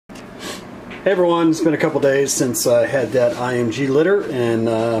Hey everyone, it's been a couple days since I had that IMG litter and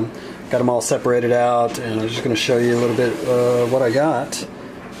got them all separated out, and I'm just going to show you a little bit what I got.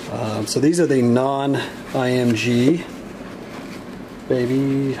 So these are the non-IMG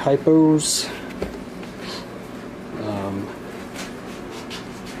baby hypos.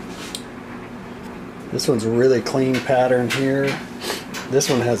 This one's a really clean pattern here. This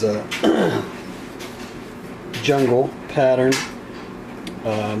one has a jungle pattern.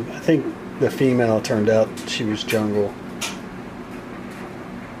 I think the female turned out she was jungle.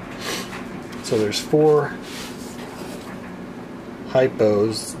 So there's 4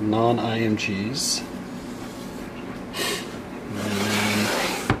 hypos, non-IMGs. And then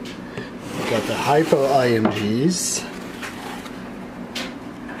we've got the hypo IMGs.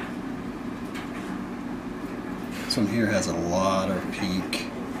 This one here has a lot of pink.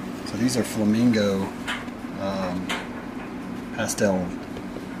 So these are Flamingo pastel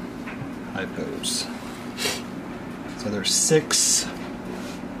hypos. So there's 6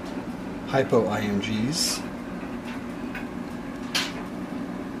 hypo IMGs.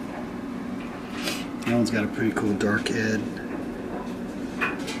 That one's got a pretty cool dark head.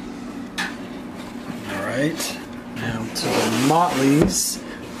 Alright, now to the Motleys.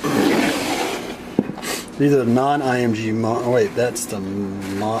 These are the non-IMG wait, that's the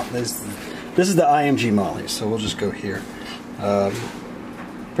this is the IMG Motleys, so we'll just go here.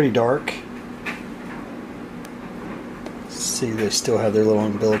 Pretty dark. See, they still have their little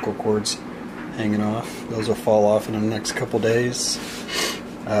umbilical cords hanging off. Those will fall off in the next couple days.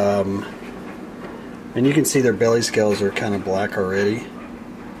 And you can see their belly scales are kind of black already.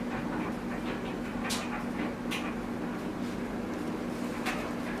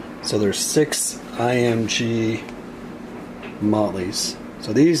 So there's 6 IMG Motleys.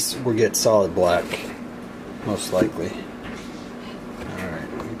 So these will get solid black, most likely. Alright,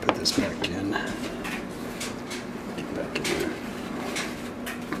 let me put this back in. Get back in there.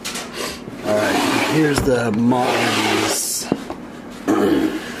 Alright, here's the Motleys.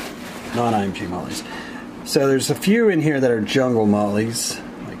 Non-IMG Motleys. So there's a few in here that are jungle Motleys,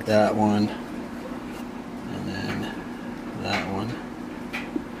 like that one. And then that one.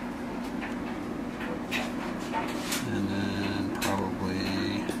 And then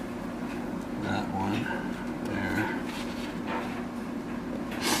probably that one there.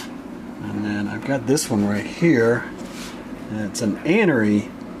 And then I've got this one right here. And it's an anery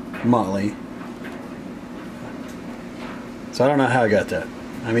Motley. So I don't know how I got that.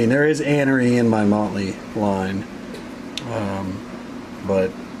 I mean, there is anery in my Motley line.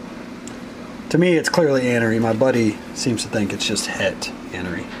 But to me it's clearly anery. My buddy seems to think it's just het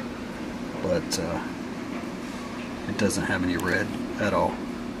anery. But it doesn't have any red at all.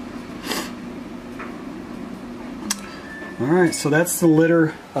 Alright, so that's the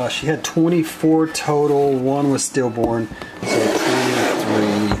litter. She had 24 total. 1 was stillborn, so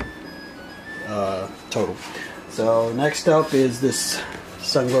 23 total. So next up is this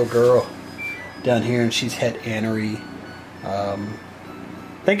Sunglow girl down here, and she's het anery. I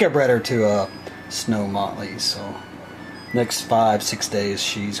think I bred her to a snow Motley, so next 5-6 days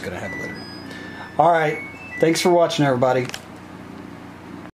she's gonna have a litter. Alright, thanks for watching everybody.